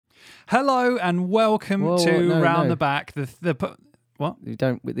Hello and welcome Round the Back. What? We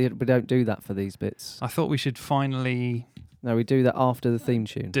don't do that for these bits. I thought we should finally... No, we do that after the theme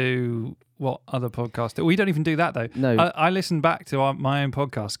tune. Do what other podcasts do. We don't even do that, though. No. I listen back to my own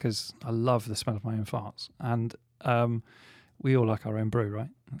podcast because I love the smell of my own farts. And we all like our own brew, right?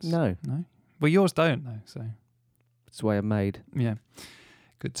 No. Well, yours don't, though. So it's the way I'm made. Yeah.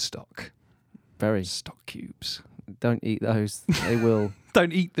 Good stock. Very. Stock cubes. Don't eat those. They will...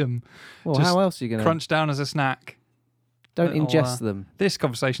 Don't eat them. Well, just how else are you going to... crunch down as a snack. Don't ingest them. This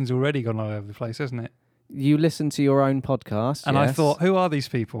conversation's already gone all over the place, hasn't it? You listen to your own podcast, and yes. I thought, who are these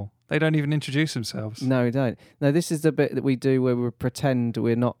people? They don't even introduce themselves. No, we don't. No, this is the bit that we do where we pretend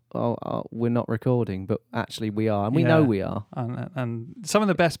we're not recording, but actually we are, and we know we are. And some of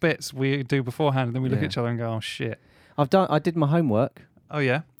the best bits we do beforehand, and then we look at each other and go, "Oh shit!" I did my homework. Oh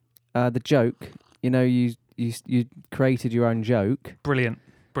yeah. The joke. You know, you created your own joke. Brilliant.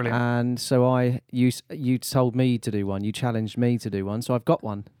 And so you told me to do one. You challenged me to do one, so I've got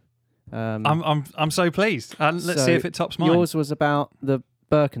one. I'm so pleased. Let's see if it tops mine. Yours was about the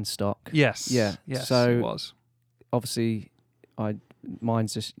Birkenstock. Yes. Yeah. Yes. So it was. Obviously,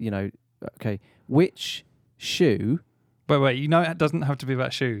 mine's just okay. Which shoe? Wait. You know it doesn't have to be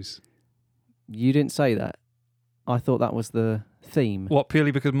about shoes. You didn't say that. I thought that was the theme. What?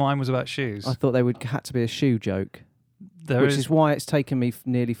 Purely because mine was about shoes? I thought had to be a shoe joke. Which is why it's taken me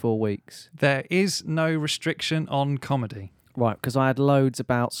nearly 4 weeks. There is no restriction on comedy. Right, because I had loads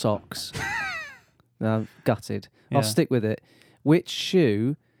about socks. I'm gutted. Yeah. I'll stick with it. Which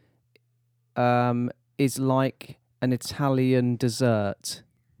shoe is like an Italian dessert?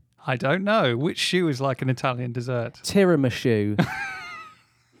 I don't know. Which shoe is like an Italian dessert? Tiramisu.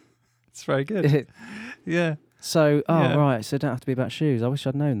 It's very good. Yeah. So, right, so it don't have to be about shoes. I wish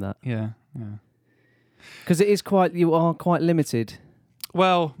I'd known that. Yeah. Because you are quite limited.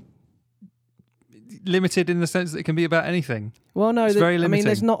 Well, limited in the sense that it can be about anything. Well, no, it's very limiting. I mean,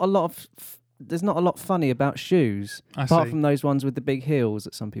 there's not a lot funny about shoes, apart from those ones with the big heels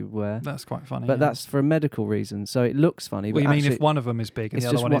that some people wear. That's quite funny. But that's for a medical reason, so it looks funny. Well, but you mean if one of them is big and the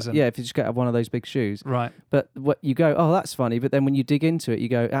other one isn't? Yeah, if you just get one of those big shoes. Right. But what you go, oh, that's funny. But then when you dig into it, you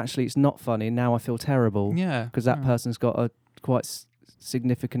go, actually, it's not funny. And now I feel terrible. Yeah. Because that person's got a quite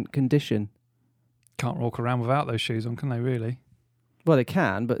significant condition. Can't walk around without those shoes on, can they really? Well, they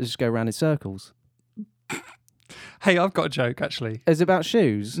can, but they just go around in circles. Hey, I've got a joke, actually. Is it about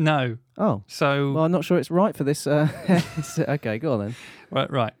shoes? No. Oh. So... Well, I'm not sure it's right for this. Okay, go on then.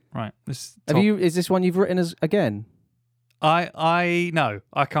 Right. Is this one you've written as again? No,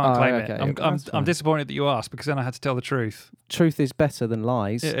 I can't claim okay. it. I'm disappointed that you asked, because then I had to tell the truth. Truth is better than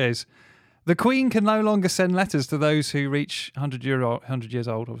lies. It is. The Queen can no longer send letters to those who reach 100 years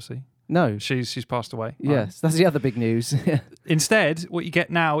old, obviously. No. She's passed away. Yes, that's the other big news. Instead, what you get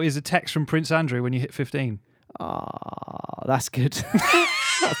now is a text from Prince Andrew when you hit 15. Ah, that's good.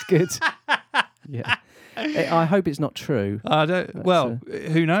 That's good. Yeah. I hope it's not true.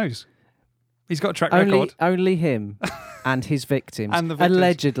 Who knows? He's got a track record. Only him and his victims. And the victims.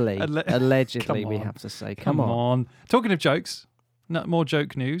 Allegedly, we have to say. Come on. Talking of jokes, more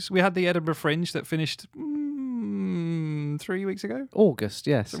joke news. We had the Edinburgh Fringe that finished 3 weeks ago. August,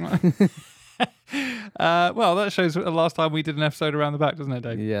 yes. Well, that shows the last time we did an episode Around the Back, doesn't it,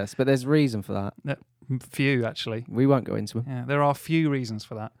 Dave? Yes, but there's reason for that. Few, actually. We won't go into them. Yeah, there are few reasons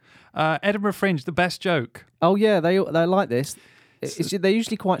for that. Edinburgh Fringe, the best joke. Oh, yeah, they like this. They're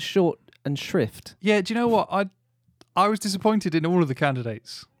usually quite short and shrift. Yeah, do you know what? I was disappointed in all of the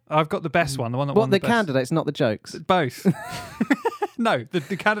candidates. I've got the best one, the one that won the best. What, the candidates, not the jokes? Both. No,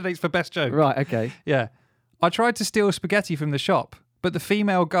 the candidates for best joke. Right, okay. Yeah. I tried to steal spaghetti from the shop, but the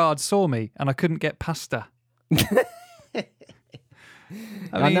female guard saw me and I couldn't get pasta.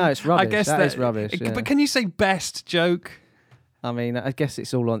 I know, it's rubbish. I guess that is rubbish. Yeah. But can you say best joke? I mean, I guess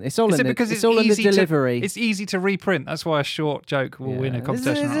it's all in the delivery. It's easy to reprint. That's why a short joke will win a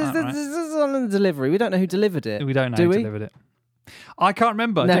competition like that, right? It's all in the delivery. We don't know who delivered it. We don't know who delivered it. I can't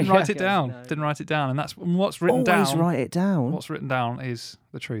remember. No, Didn't write it down. No. Didn't write it down. And that's what's written down. Always write it down. What's written down is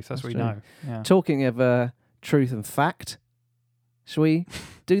the truth. That's what we know. Yeah. Talking of truth and fact, shall we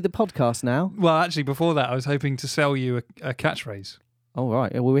do the podcast now? Well, actually, before that, I was hoping to sell you a catchphrase. Oh,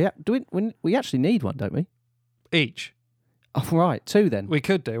 right. Well, we actually need one, don't we? Each. Oh, right. 2 then. We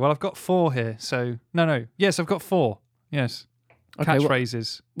could do. Well, I've got 4 here. So, no. Yes, I've got 4. Yes. Okay,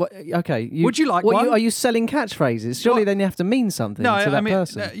 catchphrases. Okay. Would you like one? Are you selling catchphrases? Surely then you have to mean something to that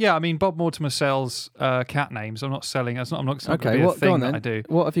person. Yeah, I mean, Bob Mortimer sells cat names. I'm not selling. I'm not going to be a thing go on, that then. I do.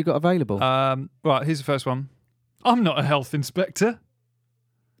 What have you got available? Right, here's the first one. I'm not a health inspector.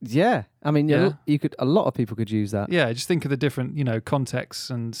 Yeah, I mean, Yeah. you could. A lot of people could use that. Yeah, just think of the different,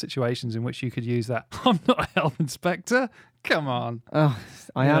 contexts and situations in which you could use that. I'm not a health inspector. Come on. Oh,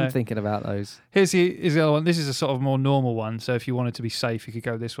 I You am know. thinking about those. Here's the other one. This is a sort of more normal one. So if you wanted to be safe, you could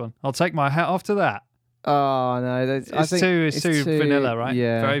go with this one. I'll take my hat off to that. Oh no, I think it's too vanilla, right?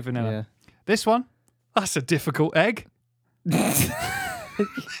 Yeah, Very vanilla. This one, that's a difficult egg. Yeah.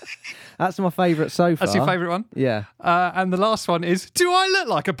 That's my favourite so far. That's your favourite one. Yeah. And the last one is, do I look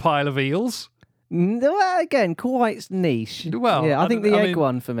like a pile of eels? Well, again, quite niche. Well, yeah, I think the I egg mean,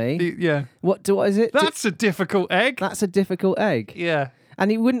 one for me. Yeah. What is it? That's a difficult egg. That's a difficult egg. Yeah.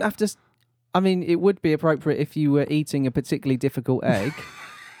 And you wouldn't have to. I mean, it would be appropriate if you were eating a particularly difficult egg.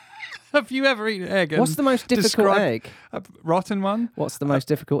 Have you ever eaten an egg? What's the most difficult egg? A rotten one? What's the most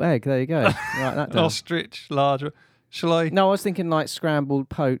difficult egg? There you go. Write that down. Ostrich, larger. Shall I? No, I was thinking like scrambled,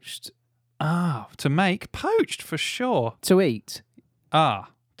 poached. To make poached for sure. To eat.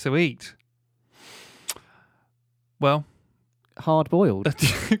 To eat. Well, Hard boiled.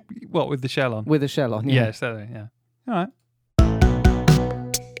 what with the shell on? With a shell on. Yeah. Yes, yeah. All right.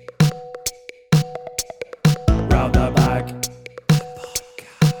 Round the back.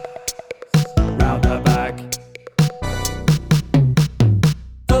 Round the back.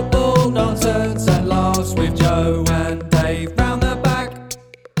 Football nonsense and laughs with Joe and Dave. Round the back.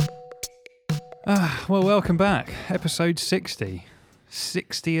 Well, welcome back. Episode 60.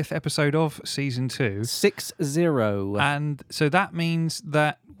 60th episode of season 2. 6-0. And so that means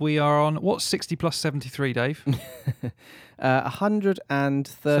that we are on, what's 60 plus 73, Dave? 137.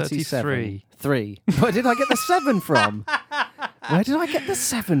 33. 3. Where did I get the 7 from? Where did I get the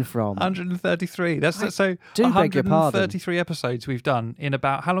 7 from? 133. That's so do beg your pardon. 133 episodes we've done in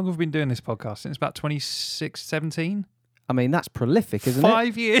about, how long have we been doing this podcast? Since about 17? I mean, that's prolific, isn't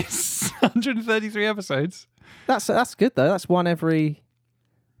 5 years. 133 episodes. it? That's good, though. That's one every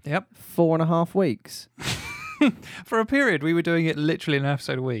Yep. 4.5 weeks. For a period, we were doing it literally an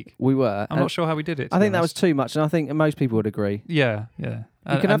episode a week. We were. I'm not sure how we did it. I think that was too much, and I think most people would agree. Yeah. You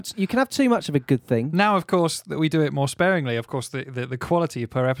can have too much of a good thing. Now, of course, that we do it more sparingly, of course, the quality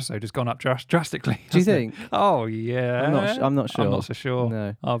per episode has gone up drastically. Do you hasn't it? think? Oh, yeah. I'm not sure. I'm not so sure.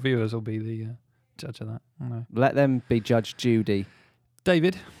 No. Our viewers will be the judge of that. No. Let them be Judge Judy.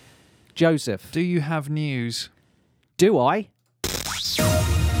 David, Joseph. do you have news? Do I?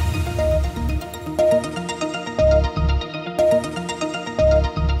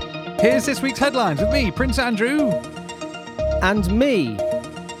 Here's this week's headlines with me, Prince Andrew. And me,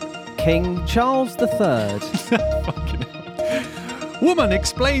 King Charles III. Fucking hell. Woman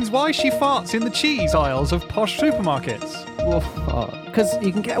explains why she farts in the cheese aisles of posh supermarkets. Because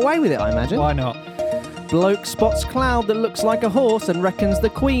you can get away with it, I imagine. Why not? Bloke spots cloud that looks like a horse and reckons the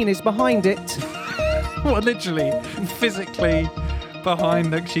Queen is behind it. Well, literally, physically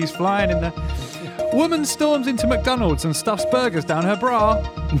behind that she's flying in there. Woman storms into McDonald's and stuffs burgers down her bra.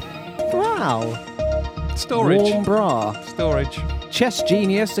 Wow. Storage. Warm bra. Storage. Chess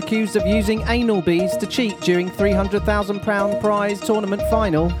genius accused of using anal beads to cheat during £300,000 prize tournament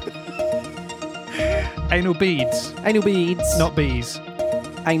final. Anal beads. Anal beads. Not bees.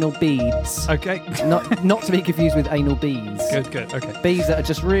 Anal beads. Okay. Not to be confused with anal bees. Good. Okay. Bees that are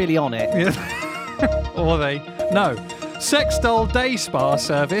just really on it. Yeah. Or they. No. Sex doll day spa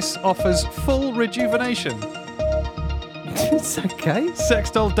service offers full rejuvenation. It's okay. Sex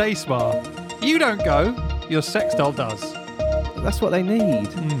doll day spa. You don't go, your sex doll does. That's what they need.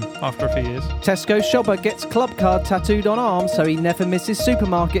 After a few years. Tesco shopper gets club card tattooed on arm so he never misses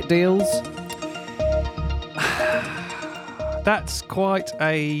supermarket deals. That's quite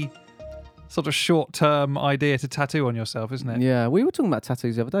a sort of short-term idea to tattoo on yourself, isn't it? Yeah, we were talking about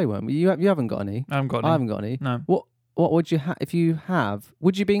tattoos the other day, weren't we? You haven't got any. I haven't got any. I haven't got any. No. What would you have if you have?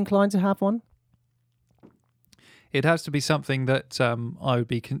 Would you be inclined to have one? It has to be something that I would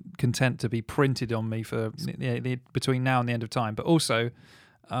be content to be printed on me for between now and the end of time. But also,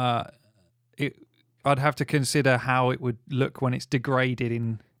 I'd have to consider how it would look when it's degraded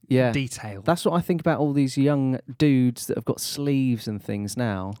in detail. That's what I think about all these young dudes that have got sleeves and things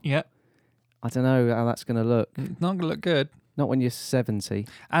now. Yeah. I don't know how that's going to look. It's not going to look good. Not when you're 70.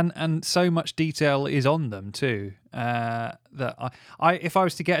 And so much detail is on them too. That I if I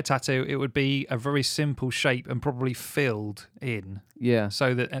was to get a tattoo, it would be a very simple shape and probably filled in. Yeah.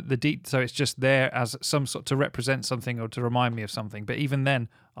 So that so it's just there as some sort to represent something or to remind me of something. But even then,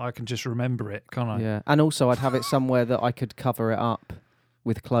 I can just remember it, can't I? Yeah. And also, I'd have it somewhere that I could cover it up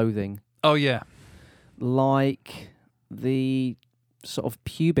with clothing. Oh yeah. Like the sort of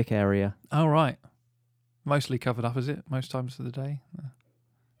pubic area. Oh right. Mostly covered up, is it? Most times of the day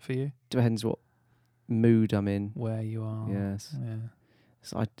for you? Depends what mood I'm in. Where you are. Yes. Yeah.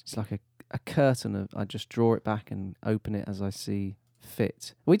 It's like a curtain of. I just draw it back and open it as I see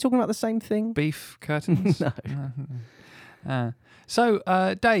fit. Are we talking about the same thing? Beef curtains? No.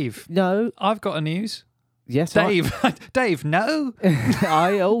 So, Dave. No. I've got a news. Yes, Dave. Dave, no.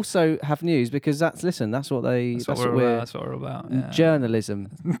 I also have news because that's what they. That's what we're about. Yeah.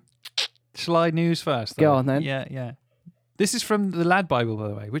 Journalism. Shall I news first? Though? Go on then. Yeah. This is from the Lad Bible, by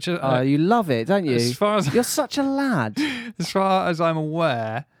the way, which you love it, don't you? as far as You're such a lad. as far as I'm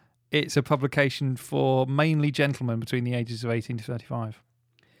aware, it's a publication for mainly gentlemen between the ages of 18 to 35.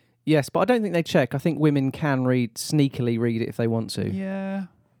 Yes, but I don't think they check. I think women can sneakily read it if they want to. Yeah,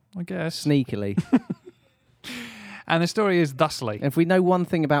 I guess. Sneakily. And the story is thusly. And if we know one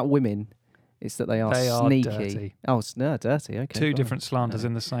thing about women, it's that they are sneaky. Dirty. Oh, dirty. Okay. Two fine. different slanders No.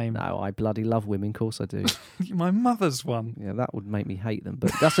 in the same. No, I bloody love women. Of course I do. My mother's one. Yeah, that would make me hate them,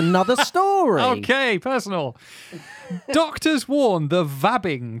 but that's another story. Okay, personal. Doctors warn the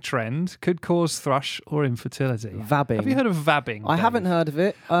vabbing trend could cause thrush or infertility. Vabbing. Have you heard of vabbing? I Dave? haven't heard of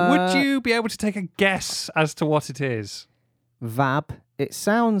it. Would you be able to take a guess as to what it is? Vab. It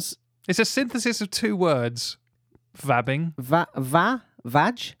sounds It's a synthesis of two words. Vabbing.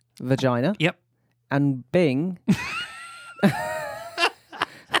 vag, vagina. Yep. And bing.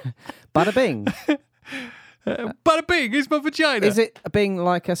 Bada bing. Bada bing is my vagina. Is it being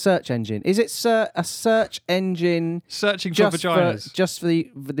like a search engine? Is it a search engine Searching for just vaginas. just for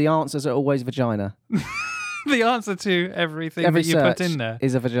the answers are always vagina? The answer to everything Every that you search put in there.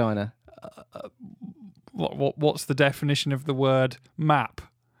 is a vagina. What's the definition of the word map?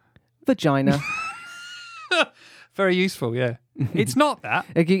 Vagina. Very useful, yeah. It's not that.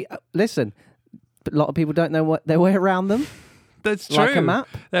 Okay, listen, but a lot of people don't know what their way around them. That's true. Like a map.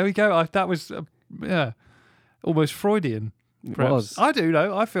 There we go. That was, almost Freudian. It Perhaps. was. I do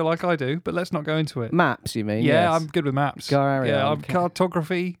know. I feel like I do, but let's not go into it. Maps, you mean? Yeah, Yes. I'm good with maps. Carry on. I'm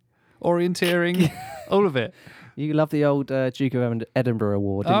cartography, orienteering, all of it. You love the old Duke of Edinburgh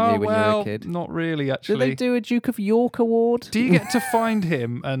Award, didn't you, when you were a kid? Not really, Did actually. they do a Duke of York Award? Do you get to find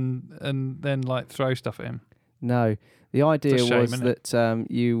him and then like throw stuff at him? No. The idea It's a shame, was isn't it? that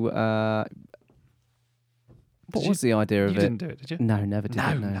you... what was the idea of You it? didn't do it, did you? No, never did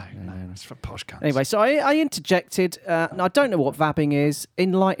it. No. It's for posh cunts. Anyway, so I interjected. I don't know what vabbing is.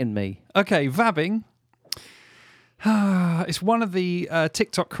 Enlighten me. Okay, vabbing. It's one of the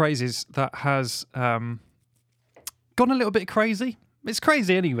TikTok crazes that has gone a little bit crazy. It's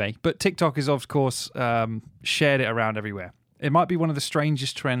crazy anyway, but TikTok has, of course, shared it around everywhere. It might be one of the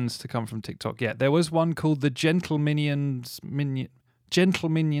strangest trends to come from TikTok yet. There was one called the Gentle Minions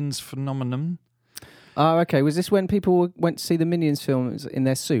phenomenon. Oh, okay. Was this when people went to see the Minions films in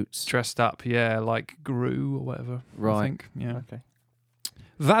their suits? Dressed up, yeah, like Gru or whatever. Right. I think, yeah. Okay.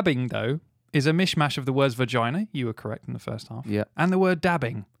 Vabbing, though, is a mishmash of the words vagina, you were correct in the first half, Yeah. and the word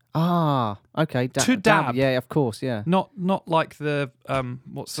dabbing. Ah, okay. To dab. Yeah, of course, yeah. Not like the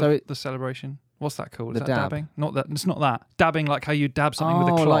what's So the celebration? What's that called? Is The that dab. dabbing? Not that. It's not that. Dabbing like how you dab something with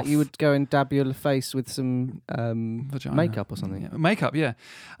a cloth. like you would go and dab your face with some Vagina. makeup or something. Yeah, makeup, yeah.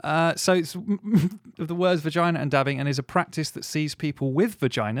 So it's the words vagina and dabbing, and is a practice that sees people with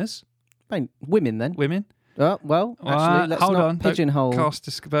vaginas, Women then. women. Well, actually, let's hold not on. Don't pigeonhole. cast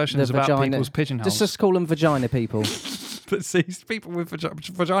dispersions the about vagina. people's pigeonholes. Just call them vagina people. That sees people with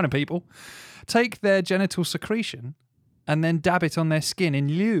vagina people take their genital secretion and then dab it on their skin in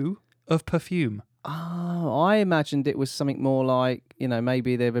lieu of perfume. Oh, I imagined it was something more like,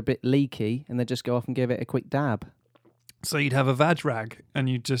 maybe they're a bit leaky and they just go off and give it a quick dab. So you'd have a vag rag and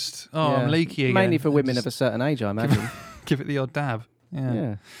you just, I'm leaky again. Mainly for and women just of a certain age, I imagine. give it the odd dab.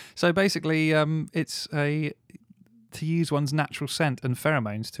 Yeah. So basically, it's to use one's natural scent and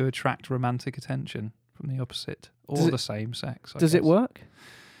pheromones to attract romantic attention from the opposite or the same sex. Does it work?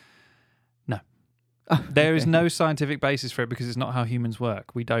 No. Oh, There is okay. no scientific basis for it because it's not how humans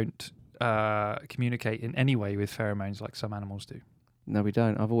work. We don't communicate in any way with pheromones like some animals do. No, we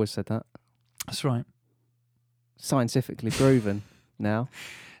don't. I've always said that. That's right. Scientifically proven now.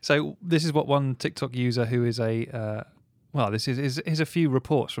 So this is what one TikTok user who is a this is a few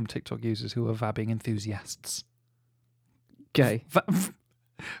reports from TikTok users who are vabbing enthusiasts. Okay.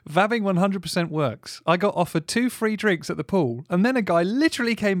 Vabbing 100% works. I got offered 2 free drinks at the pool, and then a guy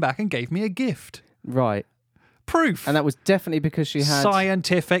literally came back and gave me a gift. Right. Proof. And that was definitely because she had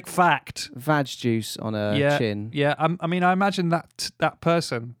scientific fact. vag juice on her chin. Yeah, I mean, I imagine that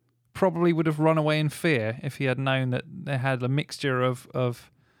person probably would have run away in fear if he had known that they had a mixture of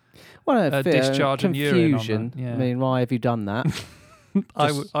discharge and urine on confusion. that. Yeah. I mean, why have you done that?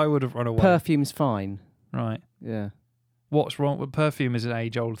 I would have run away. Perfume's fine. Right. Yeah. What's wrong with perfume? Is an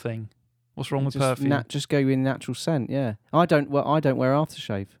age-old thing. What's wrong with just perfume? just go in natural scent. Yeah, I don't wear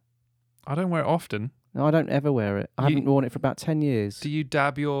aftershave. I don't wear it often. No, I don't ever wear it. I haven't worn it for about 10 years. Do you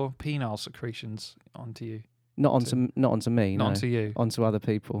dab your penile secretions onto you? Not onto me. Not no. onto you. Onto other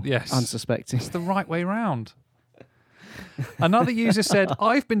people. Yes. Unsuspecting. It's the right way round. Another user said,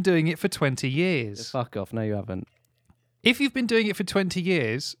 I've been doing it for 20 years. Fuck off. No, you haven't. If you've been doing it for 20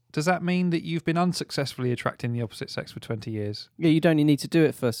 years, does that mean that you've been unsuccessfully attracting the opposite sex for 20 years? Yeah, you'd only need to do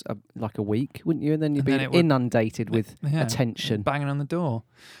it for like a week, wouldn't you? And then you'd be inundated with attention. Banging on the door.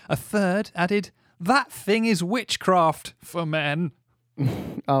 A third added, that thing is witchcraft for men.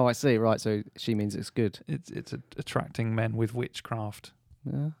 Oh, I see. Right, so she means it's good. It's attracting men with witchcraft.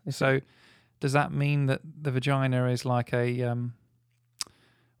 Yeah, So does that mean that the vagina is like a...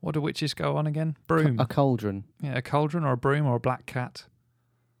 what do witches go on again? Broom. A cauldron. Yeah, a cauldron or a broom or a black cat.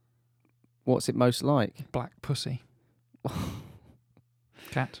 What's it most like? Black pussy.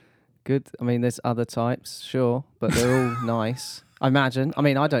 Cat. Good. I mean, there's other types, sure, but they're all nice. I imagine. I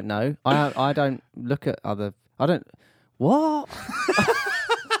mean, I don't know. I don't look at other... I don't... What?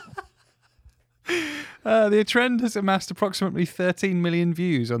 The trend has amassed approximately 13 million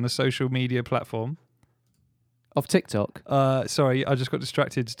views on the social media platform. Of TikTok? Sorry, I just got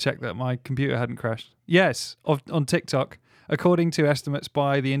distracted to check that my computer hadn't crashed. Yes, on TikTok, according to estimates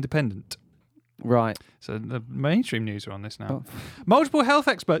by The Independent. Right. So the mainstream news are on this now. Oh. Multiple health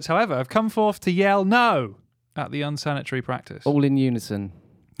experts, however, have come forth to yell no at the unsanitary practice. All in unison.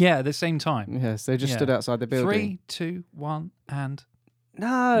 Yeah, at the same time. Yes, they just stood outside the building. 3, 2, 1, and...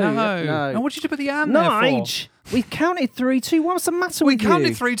 No. No. What did you put the and there for? Nige! We counted 3, 2, 1. What's the matter We with you?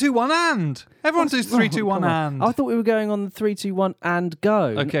 counted 3, 2, 1, and. Everyone does 3, 2, 1, come on. and. I thought we were going on the 3, 2, 1 and go.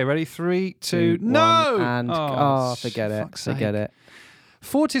 Okay, ready? 3, 2, 1 no! and forget it. Forget it.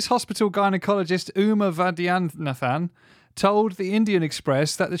 Fortis Hospital gynecologist Uma Vaidyanathan told the Indian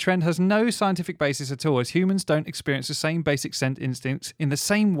Express that the trend has no scientific basis at all, as humans don't experience the same basic scent instincts in the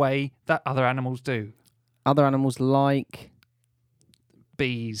same way that other animals do. Other animals like...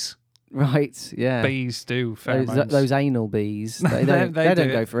 Bees. Right, yeah. Bees do pheromones. Those anal bees. They don't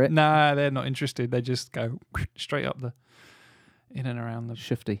go for it. Nah, they're not interested. They just go straight up the... in and around the...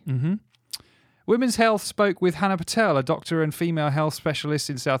 Shifty. Mm-hmm. Women's Health spoke with Hannah Patel, a doctor and female health specialist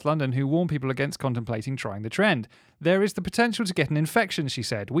in South London, who warned people against contemplating trying the trend. There is the potential to get an infection, she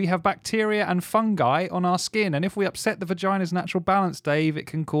said. We have bacteria and fungi on our skin, and if we upset the vagina's natural balance, Dave, it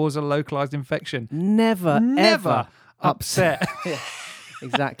can cause a localised infection. Never ever upset. Yeah,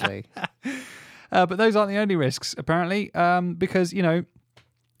 exactly. But those aren't the only risks, apparently, because,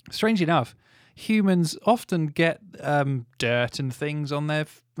 strange enough, humans often get dirt and things on their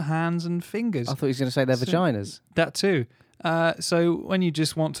hands and fingers. I thought he was going to say their vaginas. That too. So when you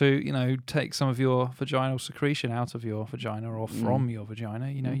just want to, take some of your vaginal secretion out of your vagina or from your vagina,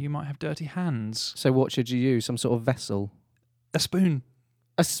 you might have dirty hands. So what should you use? Some sort of vessel? A spoon.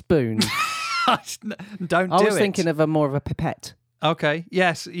 A spoon? Don't I do was it. thinking of more of a pipette. Okay.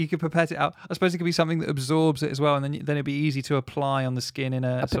 Yes, you could pipette it out. I suppose it could be something that absorbs it as well, and then it'd be easy to apply on the skin in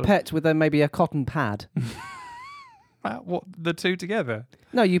a pipette with maybe a cotton pad. What, the two together?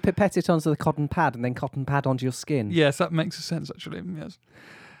 No, you pipette it onto the cotton pad and then cotton pad onto your skin. Yes, that makes sense actually. Yes.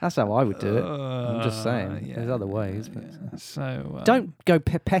 That's how I would do it. I'm just saying. Yeah, There's other ways. But yeah. So don't go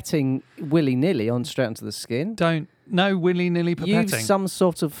pipetting willy-nilly straight onto the skin. No willy-nilly pipetting. Use some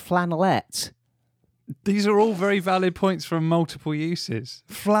sort of flannelette. These are all very valid points from multiple uses.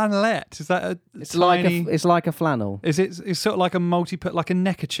 Flannelette, is that It's tiny... like a flannel. It's sort of like like a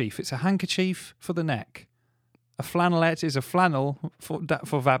neckerchief. It's a handkerchief for the neck. A flannelette is a flannel for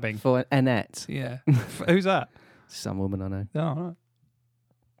vabbing. For Annette. Yeah. Who's that? Some woman I know. Oh, all right.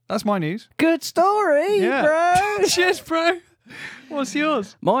 That's my news. Good story, bro. Cheers, bro. What's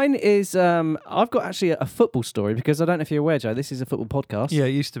yours? Mine is, I've got actually a football story because I don't know if you're aware, Joe, this is a football podcast. Yeah, it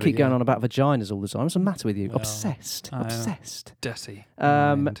used to be. Keep going on about vaginas all the time. What's the matter with you? Well, Obsessed. Dirty.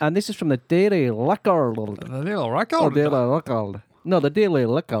 And this is from the Daily Record. The little record. Daily Record. No, the Daily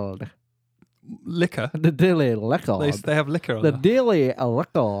Record. Liquor. The Daily Record. They have liquor on The there. Daily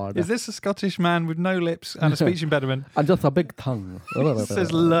Record. Is this a Scottish man with no lips and a speech impediment? And just a big tongue. It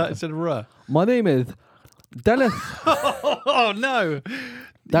says L instead of R. My name is Dennis. Oh, no.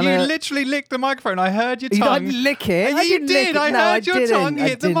 Then You literally licked the microphone. I heard your tongue. I didn't lick it. I You didn't did. lick it. I No, heard your didn't. tongue I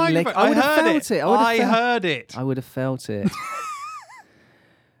hit the didn't lick microphone. it. I would have heard felt it. I heard it. I would have felt it.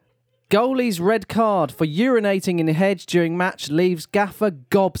 Goalie's red card for urinating in a hedge during match leaves gaffer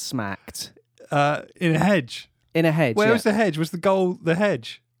gobsmacked. In a hedge. In a hedge. Where was the hedge? Was the goal the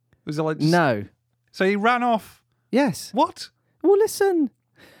hedge? Was it like just... No. So he ran off. Yes. What? Well, listen.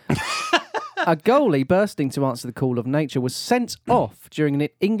 A goalie bursting to answer the call of nature was sent off during an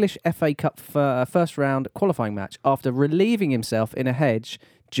English FA Cup first round qualifying match after relieving himself in a hedge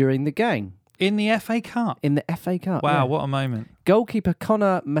during the game. In the FA Cup. In the FA Cup. Wow, yeah. what a moment. Goalkeeper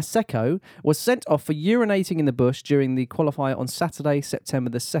Connor Maseko was sent off for urinating in the bush during the qualifier on Saturday,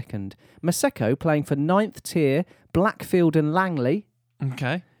 September the 2nd. Maseko, playing for 9th tier Blackfield and Langley,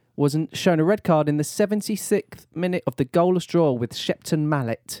 Okay. was shown a red card in the 76th minute of the goalless draw with Shepton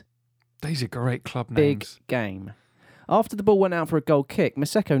Mallet. These are great club Big names. game. After the ball went out for a goal kick,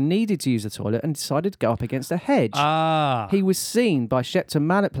 Maseko needed to use the toilet and decided to go up against a hedge. Ah. He was seen by Shepton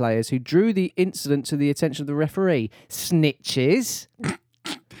Mallet players who drew the incident to the attention of the referee. Snitches.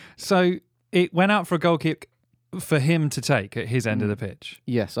 So it went out for a goal kick for him to take at his end of the pitch.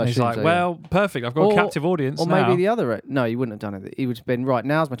 Yes, I And he's should like, say. well, perfect. I've got a captive audience Or now. maybe the other... No, he wouldn't have done it. He would have been, right,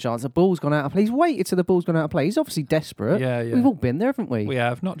 now's my chance. The ball's gone out of play. He's waited till the ball's gone out of play. He's obviously desperate. Yeah, yeah. We've all been there, haven't we? We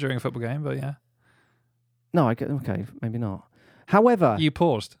have, not during a football game, but yeah. No, okay, maybe not. However, You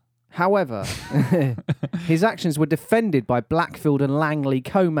paused. his actions were defended by Blackfield and Langley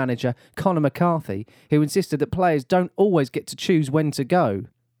co-manager Conor McCarthy, who insisted that players don't always get to choose when to go.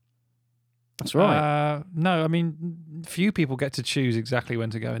 That's right. No, I mean, few people get to choose exactly when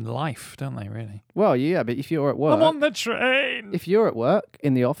to go in life, don't they, really? Well, yeah, but if you're at work... I'm on the train. If you're at work,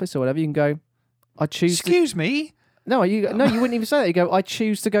 in the office or whatever, you can go, I choose to... Excuse me? No, you wouldn't even say that. You go, I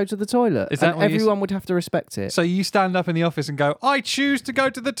choose to go to the toilet. Is that and what you everyone would have to respect it. So you stand up in the office and go, I choose to go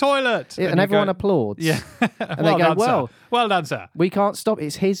to the toilet. Yeah, and you everyone go, applauds. Yeah. And they go, well, well done, sir. we can't stop.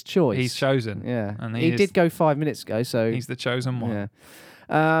 It's his choice. He's chosen. Yeah. And he is- did go 5 minutes ago, so... He's the chosen one.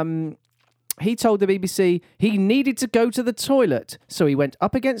 Yeah. He told the BBC he needed to go to the toilet, so he went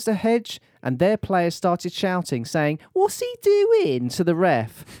up against a hedge and their players started shouting, saying, "What's he doing?" to the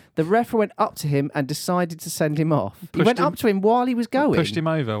ref. The ref went up to him and decided to send him off. He went up to him while he was going. Pushed him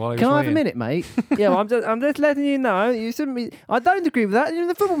over while he was Can I have a waiting. minute, mate? Yeah, well, I'm just letting you know. You shouldn't be. I don't agree with that. You're in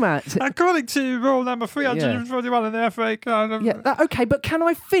the football match. According to rule number 341 in the FA kind Yeah, okay, but can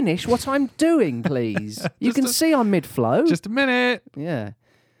I finish what I'm doing, please? You can see I'm mid-flow. Just a minute. Yeah.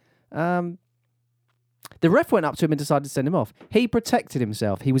 The ref went up to him and decided to send him off. He protected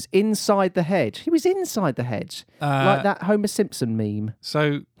himself. He was inside the hedge. Like that Homer Simpson meme.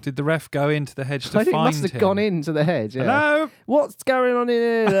 So did the ref go into the hedge to I think he find must have him? gone into the hedge. Yeah. Hello? What's going on in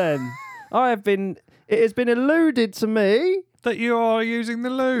here then? It has been alluded to me. That you are using the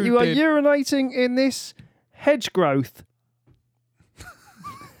loo. You are bin. urinating in this hedge growth.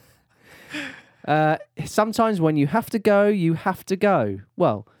 Sometimes when you have to go, you have to go.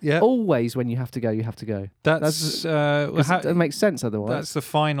 Well, Yep. always when you have to go, you have to go. That's It makes sense otherwise. that's the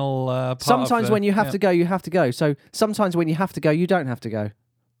final part. Sometimes of the, when you have to go, you have to go. So sometimes when you have to go, you don't have to go.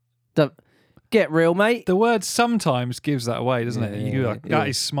 Get real, mate. The word sometimes gives that away, doesn't it? Yeah, That yeah.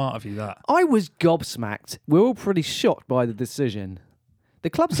 is smart of you, that. I was gobsmacked. We're all pretty shocked by the decision. The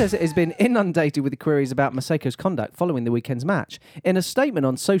club says it has been inundated with queries about Maseko's conduct following the weekend's match. In a statement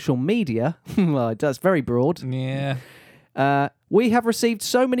on social media, well, that's very broad. Yeah. We have received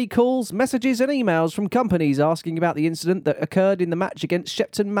so many calls, messages, and emails from companies asking about the incident that occurred in the match against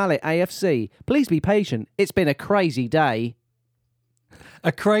Shepton Mallet AFC. Please be patient. It's been a crazy day.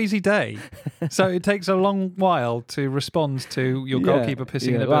 A crazy day. So it takes a long while to respond to your goalkeeper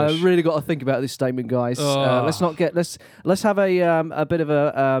pissing in a Well, bush. I've really got to think about this statement, guys. Oh. Let's have a bit of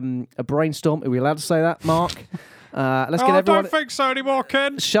a brainstorm. Are we allowed to say that, Mark? Let's get I everyone. don't think so anymore,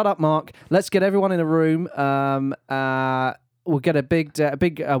 Ken. Shut up, Mark. Let's get everyone in a room. We'll get a big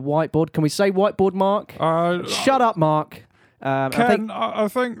whiteboard. Can we say whiteboard, Mark? Shut up, Mark. Ken, I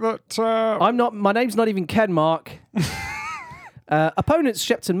think that... I'm not. My name's not even Ken, Mark. Opponents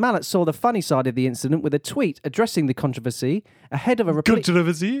Shepton Mallet saw the funny side of the incident with a tweet addressing the controversy ahead of a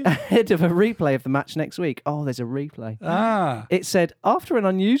replay of the match next week. Oh, there's a replay. It said, after an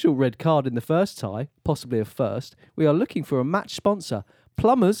unusual red card in the first tie, possibly a first, we are looking for a match sponsor.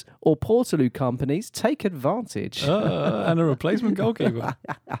 Plumbers or Portaloo companies take advantage. and a replacement goalkeeper.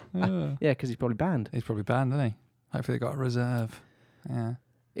 Yeah, because he's probably banned. He's probably banned, isn't he? Hopefully they got a reserve. Yeah.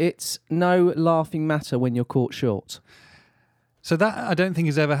 It's no laughing matter when you're caught short. So that I don't think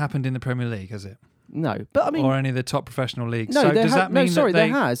has ever happened in the Premier League, has it? No, but I mean, or any of the top professional leagues. no, so does that mean sorry, that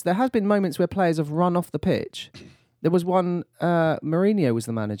they... there has. There has been moments where players have run off the pitch. There was one. Mourinho was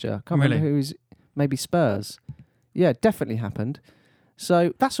the manager. Can't remember who's. Maybe Spurs. Yeah, definitely happened.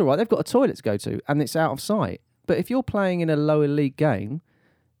 So that's all right. They've got a toilet to go to, and it's out of sight. But if you're playing in a lower league game,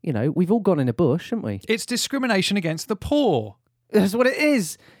 you know, we've all gone in a bush, haven't we? It's discrimination against the poor. That's what it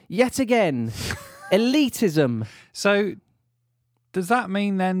is. Yet again, elitism. So does that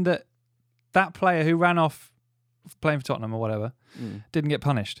mean then that that player who ran off playing for Tottenham or whatever didn't get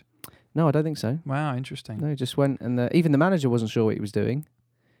punished? No, I don't think so. Wow, interesting. No, he just went, and even the manager wasn't sure what he was doing.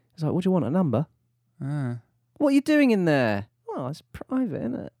 He's like, "What do you want? A number? What are you doing in there?" Well, it's private,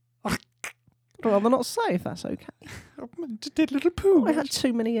 isn't it? Well, they're not safe. That's okay. Just did a little poo. I had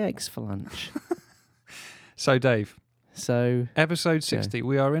too many eggs for lunch. So, Dave. So episode 60.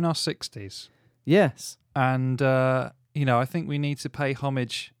 We are in our 60s, yes, and I think we need to pay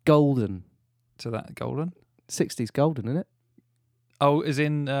homage golden to that. Golden 60s golden, isn't it? Oh, as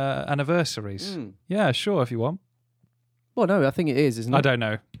in anniversaries. Yeah, sure, if you want. Well, no, I think it is, isn't it? I don't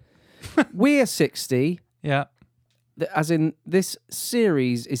know. We're 60. Yeah. As in, this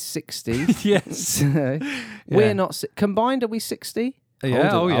series is 60. Yes. So we're not... Combined, are we 60?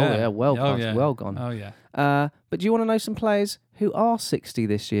 Yeah, Oh, yeah. yeah, well past, well gone. Oh, yeah. But do you want to know some players who are 60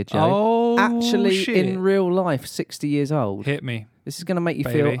 this year, Joe? Oh, actually, shit. in real life, 60 years old. Hit me. This is going to make you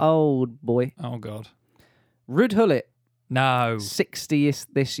Baby. feel old, boy. Oh, God. Ruud Gullit, No. 60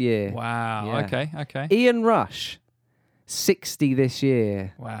 this year. Wow. Yeah. Okay. Ian Rush, 60 this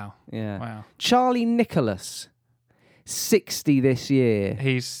year. Wow. Yeah. Wow. Charlie Nicholas, 60 this year.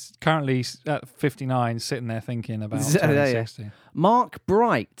 He's currently at 59, sitting there thinking about Yeah. turning 60. Mark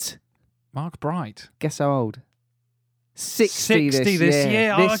Bright, Mark Bright. guess how old? 60 this year.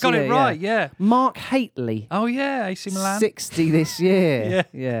 year. Oh, I got it right. Yeah. Yeah. Mark Hateley, Oh, yeah. AC Milan. 60 this year.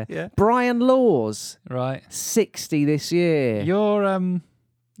 Yeah. Brian Laws, Right. 60 this year.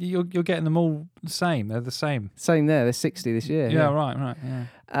 You're getting them all the same. They're the same. Same there. They're 60 this year. Yeah. Right.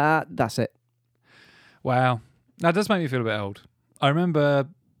 Yeah. That's it. Wow. That does make me feel a bit old. I remember,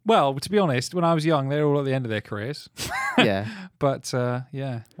 well, to be honest, when I was young, they were all at the end of their careers. Yeah. But,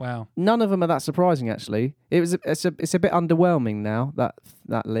 yeah, wow. None of them are that surprising, actually. It's a bit underwhelming now,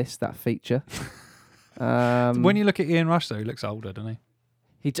 that list, that feature. When you look at Ian Rush, though, he looks older, doesn't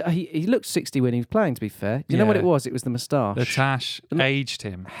he? He looked 60 when he was playing, to be fair. Do you know what it was? It was the moustache. The tash aged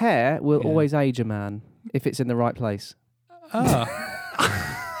him. Hair will always age a man if it's in the right place. Oh.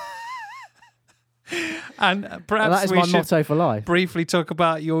 And perhaps that is we my should motto for life. briefly talk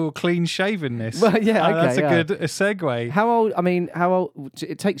about your clean shavenness. Well, yeah, okay, that's a yeah. good segue. How old?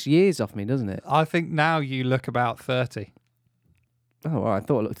 It takes years off me, doesn't it? I think now you look about 30. Oh, well, I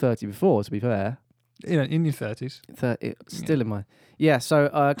thought I looked 30 before, to be fair. In your 30s. 30, still in my... Yeah,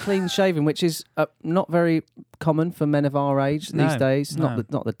 so clean shaven, which is not very common for men of our age these days. No.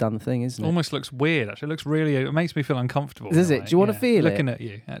 Not the done thing, isn't it? Almost looks weird, actually. It looks really... It makes me feel uncomfortable. Does it? Do you want to feel Looking at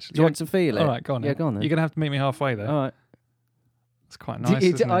you, actually. Do you want to feel it? All right, go on. Yeah, go on then. You're going to have to meet me halfway, though. All right. It's quite nice,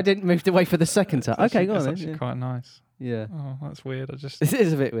 isn't it? I didn't move away for the second time. Okay, go on It's then. actually Yeah. quite nice. Yeah. Oh, that's weird. I just... It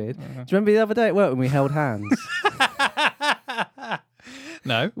is a bit weird. Do you remember the other day at work when we held hands?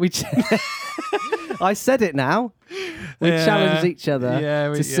 No. I said it now. We challenged each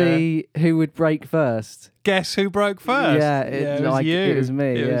other to see who would break first. Guess who broke first? Yeah, it was you. It was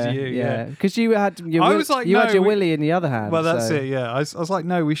me. It was you, yeah. Because you had your had your willy in the other hand. Well, that's it, yeah. I was like,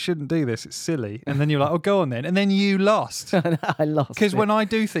 no, we shouldn't do this. It's silly. And then you're like, oh, go on then. And then you lost. I lost. Because when I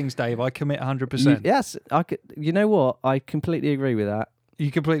do things, Dave, I commit 100%. Yes, I could. You know what? I completely agree with that.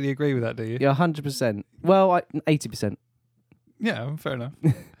 You completely agree with that, do you? Yeah, 100%. Well, 80%. Yeah, fair enough.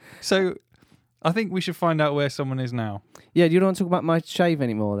 So I think we should find out where someone is now. Yeah, do you don't want to talk about my shave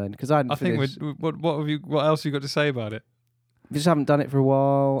anymore then? Because I think what else have you got to say about it? We just haven't done it for a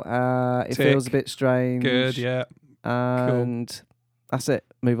while. It feels a bit strange. Good, yeah. And that's it.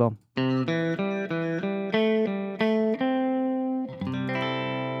 Move on.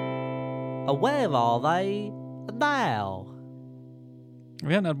 Where are they now?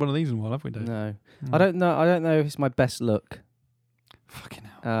 We haven't had one of these in a while, have we, Dave? No. I don't know if it's my best look. Fucking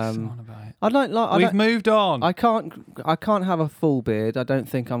hell. What's on about it? We've moved on. I can't have a full beard. I don't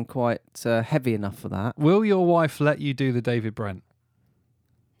think I'm quite heavy enough for that. Will your wife let you do the David Brent?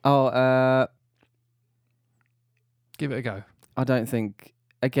 Oh, give it a go. I don't think.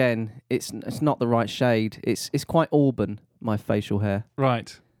 Again, it's not the right shade. It's quite auburn. My facial hair.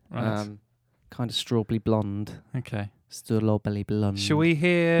 Right. Kind of strawberry blonde. Okay. Strawberry blonde. Shall we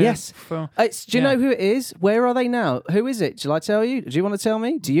hear? Yes. Do you know who it is? Where are they now? Who is it? Shall I tell you? Do you want to tell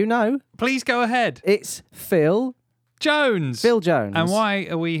me? Do you know? Please go ahead. It's Phil Jones. Phil Jones. And why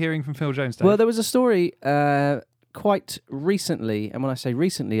are we hearing from Phil Jones, Dave? Well, there was a story quite recently, and when I say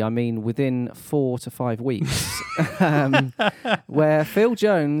recently, I mean within 4 to 5 weeks, where Phil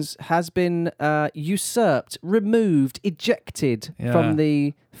Jones has been usurped, removed, ejected from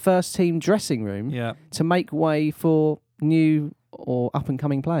the first team dressing room to make way for new or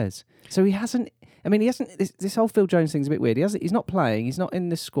up-and-coming players. So he hasn't... I mean, he hasn't... This whole Phil Jones thing's a bit weird. He's not playing. He's not in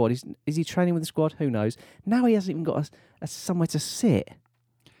the squad. Is he training with the squad? Who knows? Now he hasn't even got a somewhere to sit.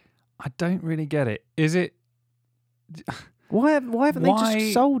 I don't really get it. Is it... Why haven't they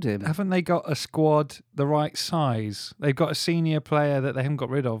just sold him? Haven't they got a squad the right size? They've got a senior player that they haven't got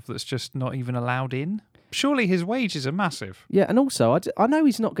rid of that's just not even allowed in. Surely his wages are massive. Yeah, and also I know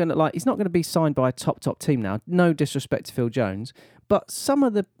he's not going to be signed by a top team now. No disrespect to Phil Jones, but some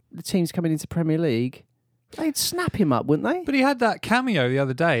of the teams coming into Premier League, they'd snap him up, wouldn't they? But he had that cameo the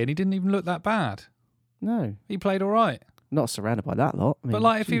other day, and he didn't even look that bad. No, he played all right. Not surrounded by that lot. I mean, but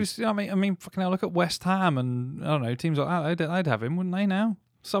like, if he was, I mean, fucking hell, look at West Ham and I don't know teams like that. They'd have him, wouldn't they? Now,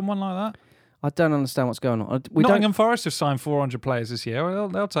 someone like that. I don't understand what's going on. Nottingham Forest have signed 400 players this year. Well,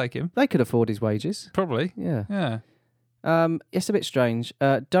 they'll take him. They could afford his wages. Probably. Yeah. It's a bit strange.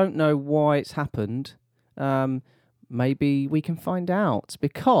 Don't know why it's happened. Maybe we can find out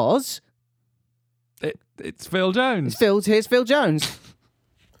because it's Phil Jones. Here's Phil Jones.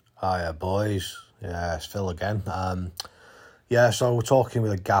 Hiya, boys. Yeah, it's Phil again. So we're talking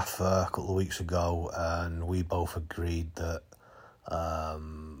with a gaffer a couple of weeks ago, and we both agreed that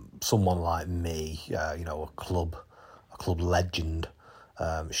someone like me, a club legend,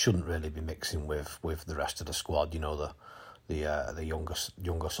 shouldn't really be mixing with the rest of the squad. The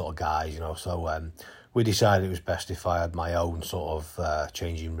younger sort of guys. So we decided it was best if I had my own sort of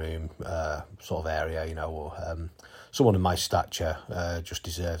changing room sort of area. Someone of my stature just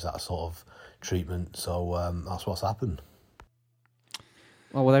deserves that sort of treatment. So that's what's happened.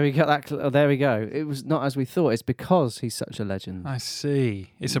 Oh, well, there we go. There we go. It was not as we thought. It's because he's such a legend. I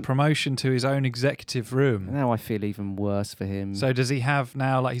see. It's a promotion to his own executive room. Now I feel even worse for him. So does he have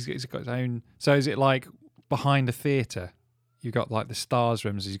now, like, he's got his own... So is it like behind a theatre? You've got like the stars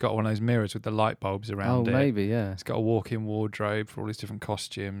rooms. He's got one of those mirrors with the light bulbs around it. Oh, maybe, yeah. He's got a walk-in wardrobe for all his different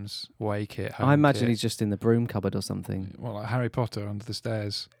costumes, away kit, home I imagine kit. he's just in the broom cupboard or something. Well, like Harry Potter under the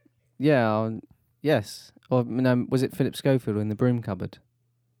stairs. Yeah, yes. Or no, was it Philip Schofield in the broom cupboard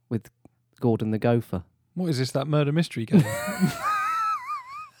with Gordon the Gopher? What is this, that murder mystery game?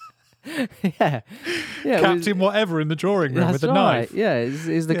 yeah. Captain whatever in the drawing room with a knife. Yeah,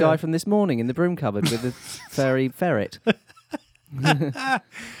 is the guy from This Morning in the broom cupboard with the fairy ferret.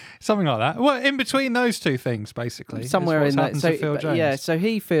 Something like that. Well, in between those two things, basically. Somewhere in that. So, Phil Jones. Yeah, so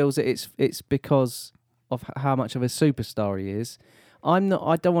he feels that it's because of how much of a superstar he is. I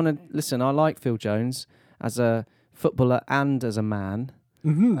don't want to listen. I like Phil Jones as a footballer and as a man.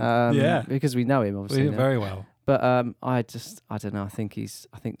 Mm-hmm. Because we know him obviously very well. But I don't know. I think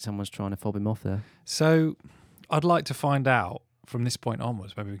someone's trying to fob him off there. So I'd like to find out from this point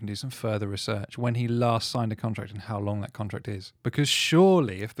onwards, maybe we can do some further research, when he last signed a contract and how long that contract is. Because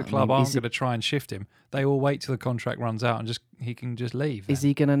surely if the club aren't going to try and shift him, they will wait till the contract runs out and he can just leave. Is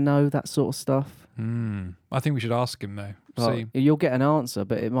he going to know that sort of stuff? I think we should ask him though. Well, you'll get an answer,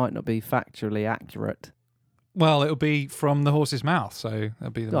 but it might not be factually accurate. Well, it'll be from the horse's mouth, so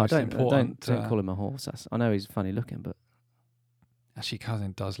that'll be the most important. Don't call him a horse. I know he's funny looking, but actually,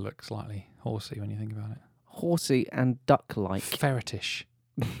 Cousin does look slightly horsey when you think about it. Horsey and duck-like. Ferretish.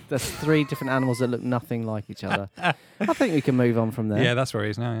 There's three different animals that look nothing like each other. I think we can move on from there. Yeah, that's where he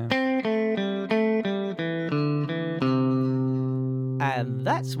is now, yeah. And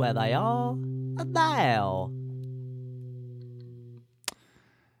that's where they are now.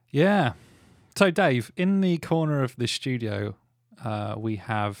 Yeah. So, Dave, in the corner of the studio, we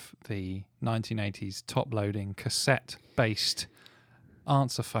have the 1980s top-loading cassette-based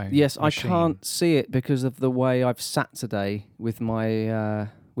answer phone. Yes, machine. I can't see it because of the way I've sat today with my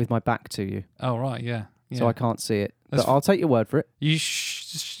back to you. Oh right, yeah. So I can't see it. But I'll take your word for it. You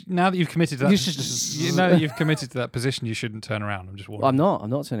now that you've committed to that, you know that you've committed to that position, you shouldn't turn around. I'm just warning. I'm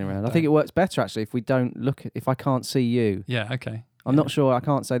not turning around. I think it works better actually if we don't look if I can't see you. Yeah. Okay. I'm not sure. I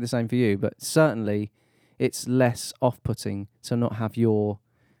can't say the same for you, but certainly it's less off-putting to not have your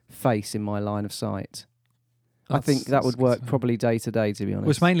face in my line of sight. I think that would work probably day to day, to be honest.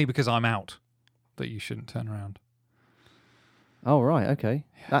 Well, it's mainly because I'm out that you shouldn't turn around. Oh, right. Okay.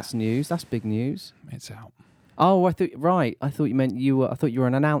 Yeah. That's news. That's big news. It's out. Oh, I thought you meant you were. I thought you were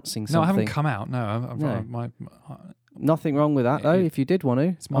announcing something. No, I haven't come out. No, nothing wrong with that though. If you did want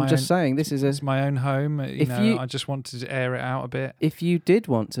to, I'm just saying this is it's my own home. I just wanted to air it out a bit. If you did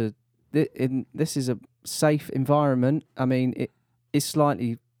want to, this is a safe environment. I mean, it is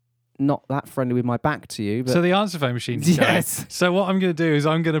slightly not that friendly with my back to you. But so the answer phone machine. Yes. So what I'm going to do is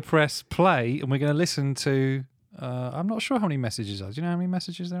I'm going to press play and we're going to listen to. I'm not sure how many messages are. Do you know how many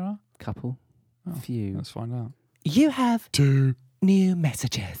messages there are? Couple. Few. Let's find out. You have 2 new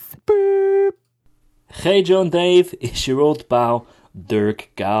messages. Boop. Hey John Dave, it's your old pal Dirk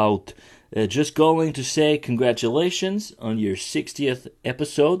Gout. Just calling to say congratulations on your 60th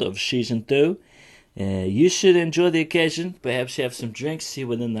episode of Season 2. You should enjoy the occasion, perhaps have some drinks, see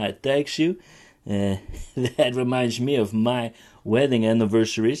where the night takes you. That reminds me of my wedding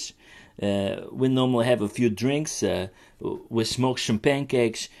anniversaries. We normally have a few drinks, we smoke some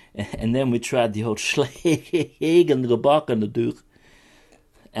pancakes, and then we try the old Schlegengebak on the duur.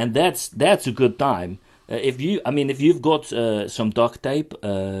 And that's a good time. If you've got some duct tape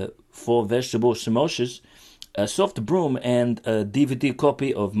for vegetable samosas, a soft broom, and a DVD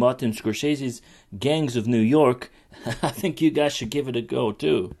copy of Martin Scorsese's Gangs of New York, I think you guys should give it a go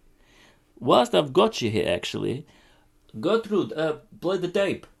too. Whilst I've got you here, actually, Gertrude, play the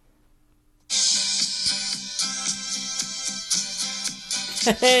tape.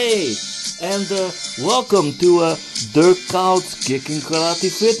 Hey, and welcome to Dirk Koud's Kicking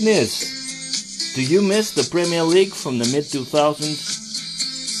Karate Fitness. Do you miss the Premier League from the mid-2000s?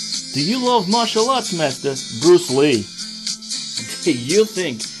 Do you love martial arts, Master Bruce Lee? Do you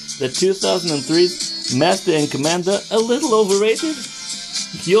think the 2003's Master and Commander a little overrated?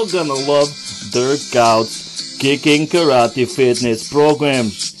 You're gonna love Dirk Koud's Kicking Karate Fitness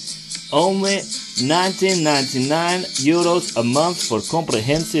programs. Only €19.99 a month for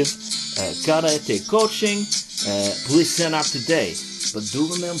comprehensive karate coaching. Please sign up today. But do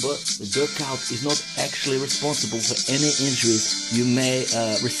remember, the Dirk Koud is not actually responsible for any injuries you may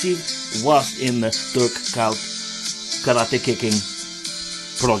receive whilst in the Dirk Koud karate kicking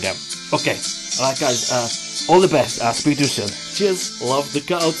program. Okay, alright guys, all the best. I'll speak to you soon. Cheers, love the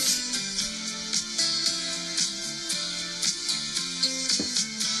Kouds.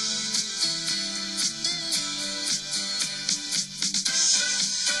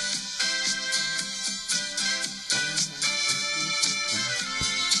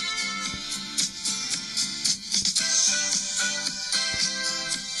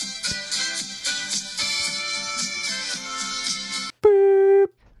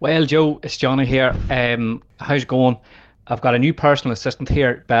 Well, Joe, it's Johnny here. How's it going? I've got a new personal assistant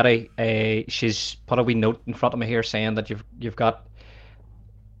here, Betty. She's put a wee note in front of me here saying that you've got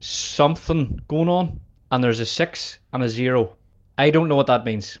something going on, and there's a 6 and a 0. I don't know what that